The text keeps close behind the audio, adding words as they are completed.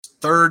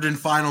third and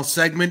final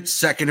segment,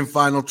 second and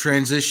final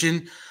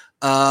transition.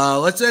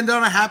 Let's end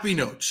on a happy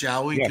note,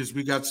 shall we? Because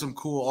we got some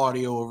cool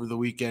audio over the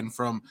weekend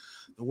from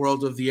the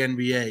world of the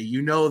NBA.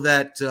 You know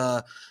that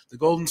the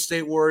Golden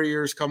State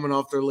Warriors, coming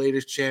off their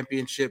latest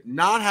championship,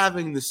 not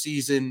having the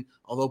season,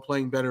 although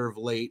playing better of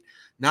late,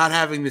 not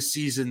having the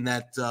season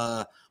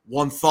that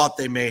one thought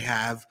they may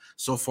have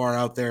so far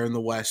out there in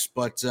the West.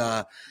 But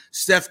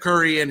Steph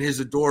Curry and his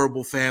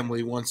adorable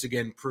family once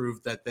again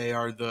proved that they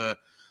are the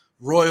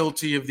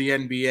royalty of the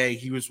NBA.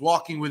 He was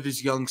walking with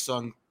his young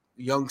son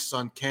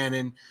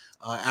Cannon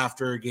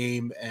after a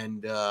game,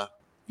 and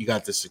you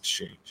got this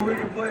exchange. We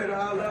can play at a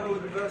high level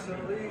with the best in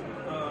the league.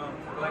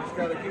 I just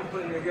got to keep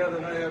putting together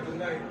night after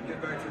night and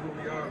get back to who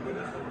we are. But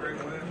it's a great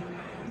win.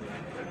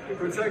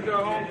 Protect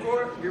our home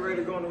court. Get ready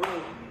to go on the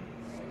road.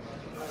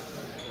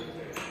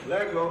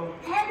 Let go.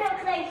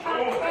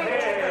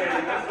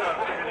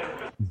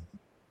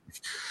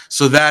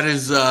 So that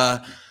is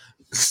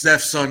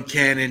Steph's son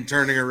Cannon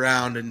turning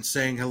around and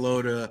saying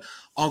hello to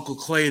Uncle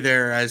Clay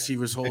there as he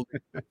was holding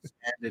his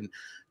hand, and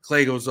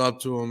Clay goes up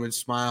to him and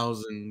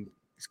smiles and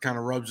kind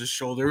of rubs his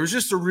shoulder. It was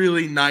just a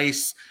really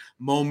nice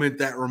moment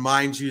that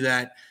reminds you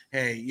that,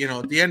 hey, you know,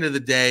 at the end of the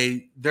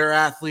day, they're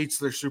athletes,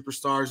 they're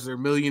superstars, they're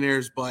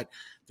millionaires, but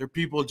they're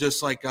people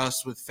just like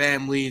us with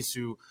families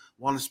who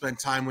want to spend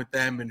time with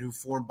them and who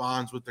form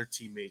bonds with their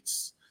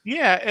teammates.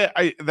 Yeah,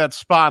 that's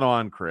spot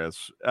on,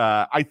 Chris.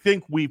 I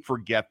think we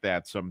forget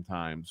that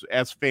sometimes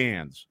as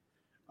fans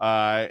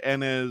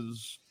and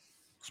as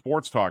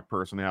sports talk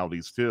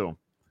personalities too.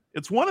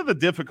 It's one of the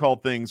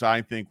difficult things,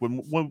 I think,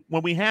 when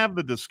we have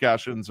the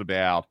discussions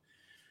about,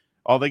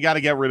 oh, they got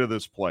to get rid of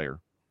this player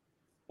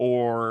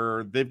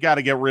or they've got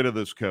to get rid of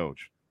this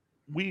coach.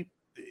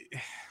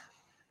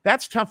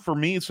 That's tough for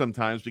me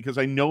sometimes because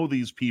I know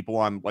these people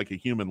on like a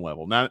human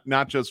level,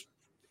 not just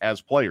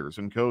as players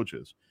and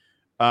coaches.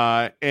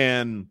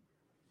 And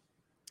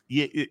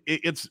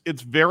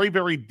it's very,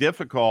 very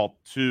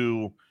difficult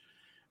to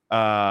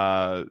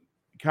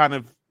kind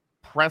of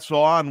press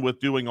on with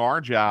doing our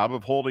job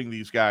of holding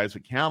these guys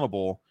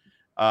accountable.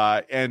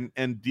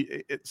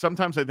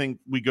 Sometimes I think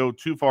we go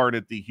too far and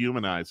it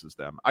dehumanizes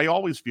them. I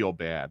always feel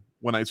bad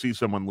when I see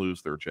someone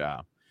lose their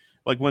job.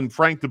 Like when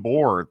Frank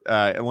DeBoer,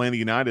 Atlanta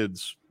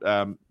United's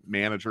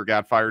manager,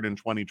 got fired in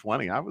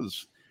 2020, I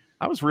was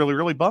really,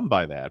 really bummed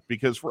by that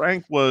because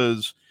Frank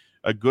was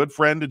a good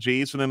friend to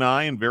Jason and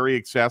I and very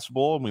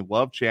accessible, and we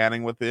loved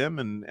chatting with him,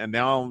 and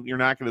now you're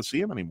not going to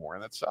see him anymore,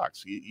 and that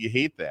sucks. You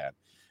hate that.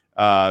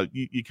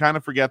 You kind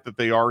of forget that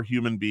they are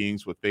human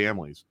beings with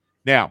families.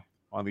 Now,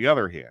 on the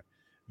other hand,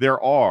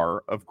 there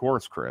are, of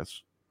course,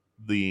 Chris,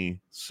 the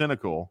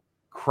cynical,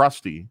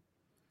 crusty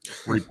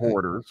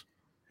reporters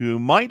who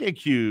might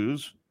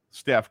accuse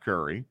Steph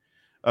Curry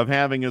of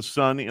having his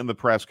son in the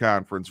press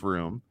conference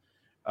room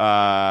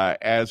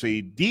as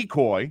a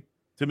decoy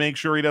to make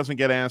sure he doesn't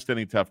get asked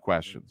any tough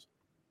questions.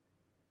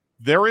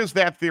 There is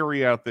that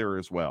theory out there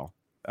as well.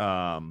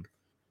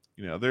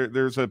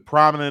 There's a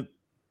prominent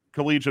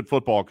collegiate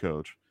football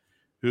coach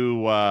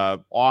who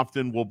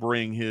often will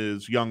bring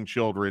his young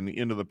children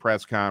into the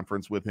press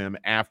conference with him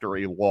after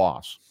a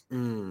loss.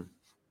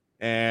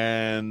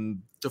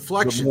 And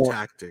deflection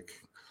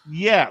tactic.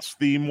 Yes,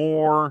 the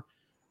more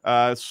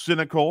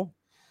cynical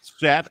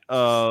set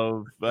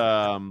of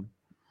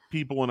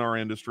people in our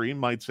industry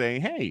might say,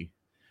 hey,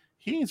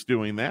 he's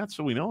doing that,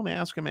 so we don't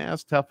ask him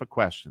as tough a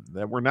question,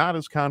 that we're not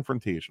as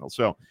confrontational.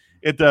 So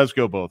it does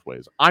go both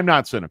ways. I'm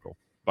not cynical,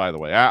 by the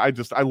way. I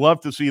love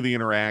to see the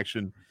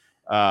interaction.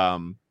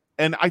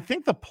 And I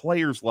think the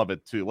players love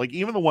it too. Like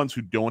even the ones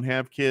who don't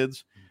have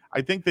kids,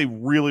 I think they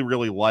really,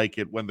 really like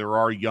it when there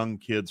are young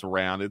kids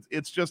around.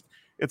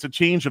 It's a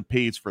change of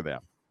pace for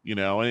them, you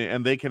know,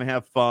 and they can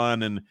have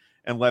fun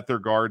and let their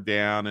guard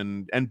down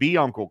and be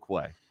Uncle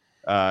Clay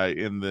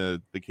in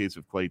the case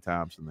of Klay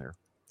Thompson there.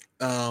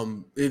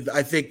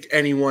 I think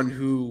anyone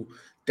who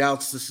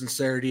doubts the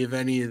sincerity of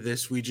any of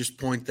this, we just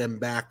point them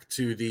back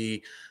to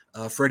the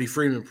Freddie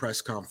Freeman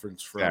press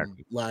conference from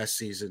last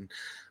season,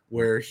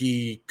 where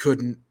he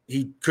couldn't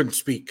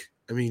speak.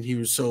 I mean, he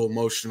was so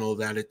emotional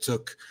that it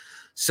took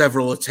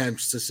several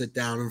attempts to sit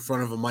down in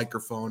front of a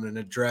microphone and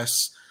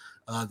address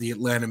the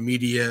Atlanta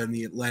media and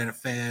the Atlanta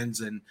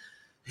fans. And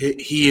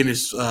he and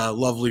his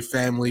lovely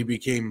family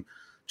became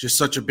just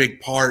such a big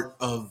part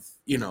of,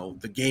 you know,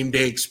 the game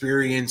day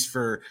experience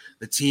for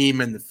the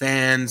team and the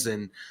fans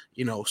and,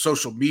 you know,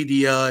 social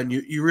media. And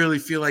you really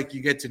feel like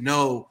you get to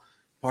know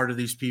part of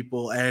these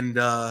people. And,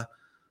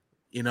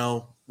 you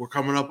know, we're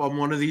coming up on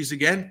one of these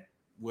again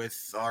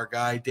with our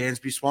guy,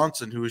 Dansby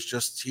Swanson, who was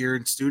just here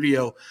in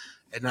studio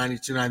at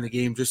 92.9 The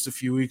Game just a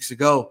few weeks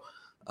ago.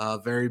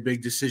 Very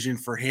big decision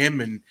for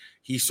him. And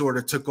he sort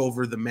of took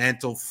over the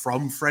mantle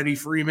from Freddie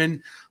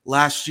Freeman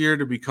last year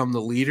to become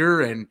the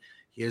leader. And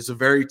he has a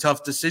very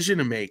tough decision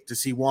to make.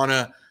 Does he want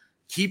to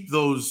keep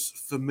those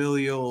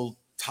familial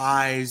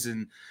ties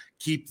and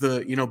keep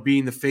the, you know,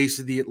 being the face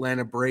of the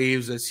Atlanta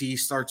Braves as he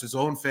starts his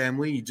own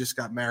family? He just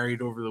got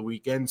married over the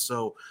weekend.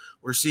 So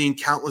we're seeing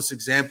countless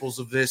examples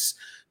of this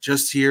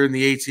just here in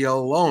the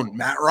ATL alone.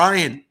 Matt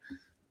Ryan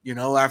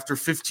after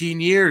 15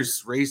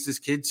 years, raised his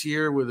kids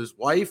here with his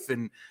wife,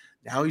 and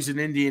now he's in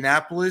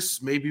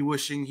Indianapolis, maybe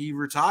wishing he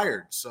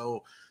retired.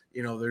 So,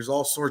 there's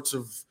all sorts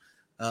of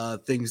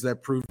things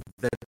that prove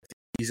that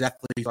these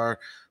athletes are,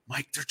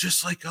 Mike, they're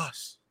just like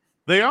us.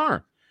 They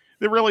are.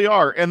 They really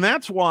are. And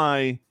that's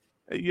why,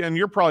 and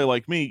you're probably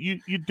like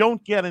me, you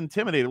don't get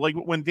intimidated. Like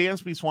when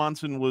Dansby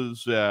Swanson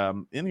was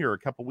in here a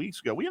couple weeks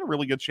ago, we had a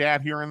really good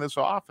chat here in this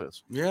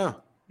office. Yeah.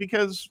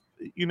 Because,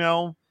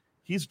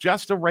 he's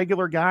just a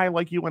regular guy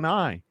like you and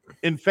I.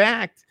 In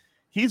fact,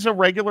 he's a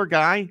regular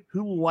guy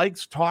who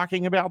likes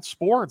talking about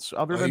sports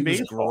other than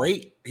baseball.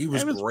 He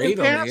was great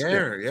on the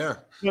air,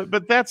 yeah.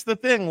 But that's the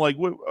thing. Like,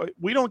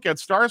 we don't get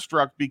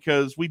starstruck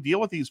because we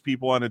deal with these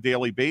people on a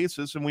daily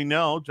basis, and we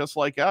know, just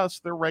like us,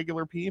 they're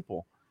regular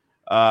people.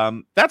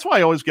 That's why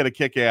I always get a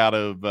kick out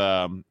of,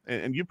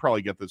 and you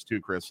probably get this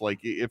too, Chris, like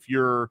if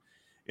you're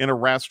in a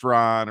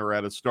restaurant or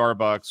at a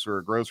Starbucks or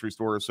a grocery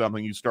store or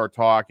something, you start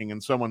talking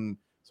and someone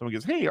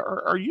goes, "Hey,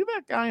 are you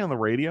that guy on the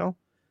radio?"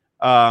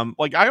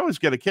 Like I always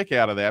get a kick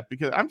out of that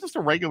because I'm just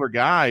a regular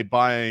guy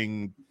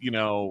buying,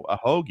 a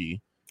hoagie,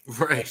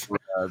 right,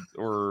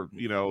 or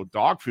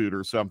dog food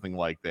or something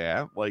like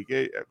that. Like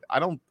I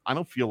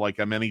don't feel like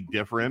I'm any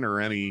different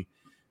or any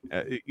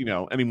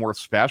more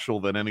special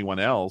than anyone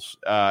else.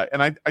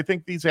 And I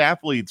think these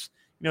athletes,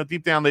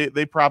 deep down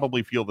they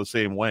probably feel the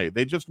same way.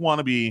 They just want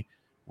to be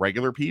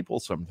regular people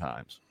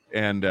sometimes,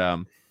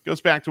 and goes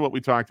back to what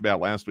we talked about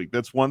last week.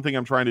 That's one thing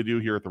I'm trying to do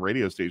here at the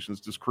radio station is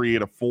just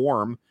create a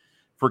forum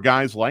for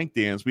guys like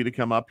Dansby to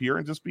come up here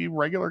and just be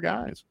regular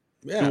guys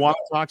who want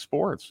to talk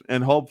sports.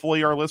 And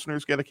hopefully our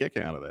listeners get a kick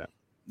out of that.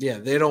 Yeah,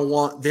 they don't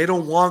want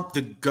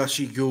the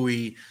gushy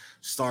gooey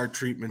star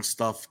treatment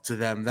stuff to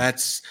them.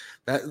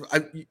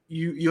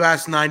 You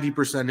ask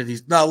 90% of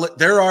these. Now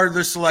there are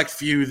the select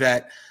few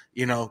that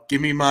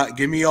give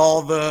me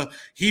all the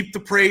heap the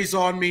praise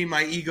on me.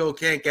 My ego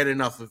can't get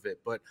enough of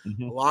it. But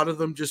a lot of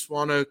them just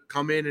want to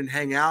come in and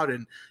hang out,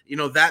 and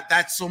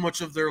that's so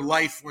much of their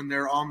life when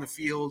they're on the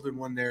field and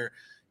when they're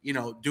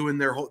doing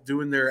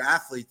their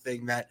athlete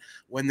thing, that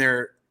when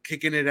they're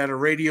kicking it at a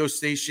radio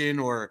station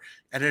or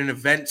at an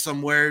event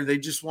somewhere, they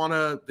just want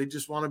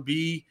to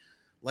be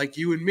like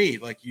you and me,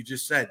 like you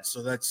just said.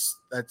 So that's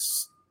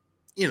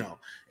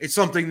it's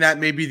something that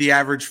maybe the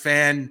average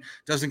fan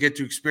doesn't get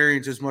to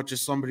experience as much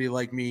as somebody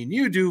like me and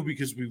you do,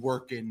 because we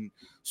work in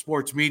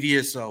sports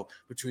media. So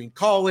between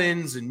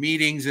call-ins and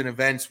meetings and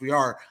events, we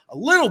are a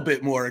little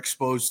bit more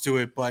exposed to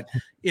it, but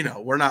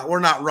we're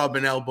not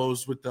rubbing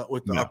elbows with the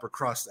upper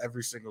crust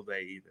every single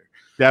day either.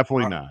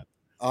 Definitely not.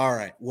 All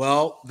right.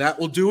 Well, that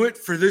will do it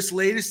for this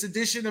latest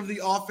edition of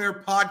the Off Air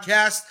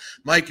Podcast.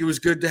 Mike, it was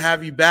good to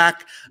have you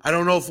back. I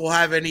don't know if we'll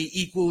have any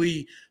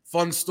equally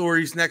fun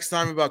stories next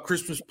time about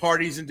Christmas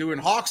parties and doing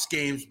Hawks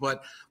games,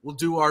 but we'll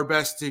do our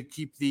best to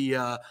keep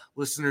the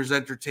listeners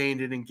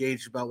entertained and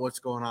engaged about what's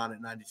going on at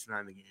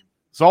 92.9 The Game.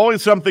 There's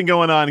always something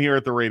going on here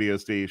at the radio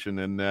station,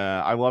 and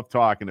I love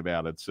talking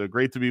about it. So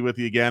great to be with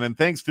you again, and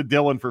thanks to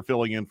Dylan for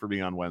filling in for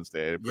me on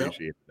Wednesday. I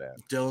appreciate that.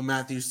 Dylan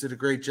Matthews did a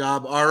great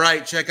job. All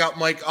right, check out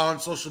Mike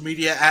on social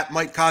media at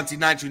Mike Conti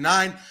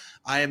 929.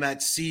 I am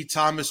at C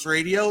Thomas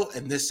Radio,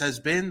 and this has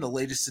been the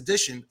latest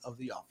edition of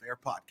the Off Air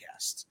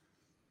Podcast.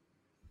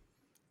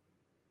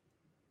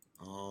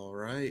 All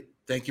right.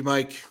 Thank you,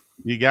 Mike.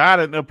 You got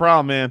it. No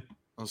problem, man.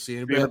 I'll see you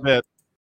in a bit.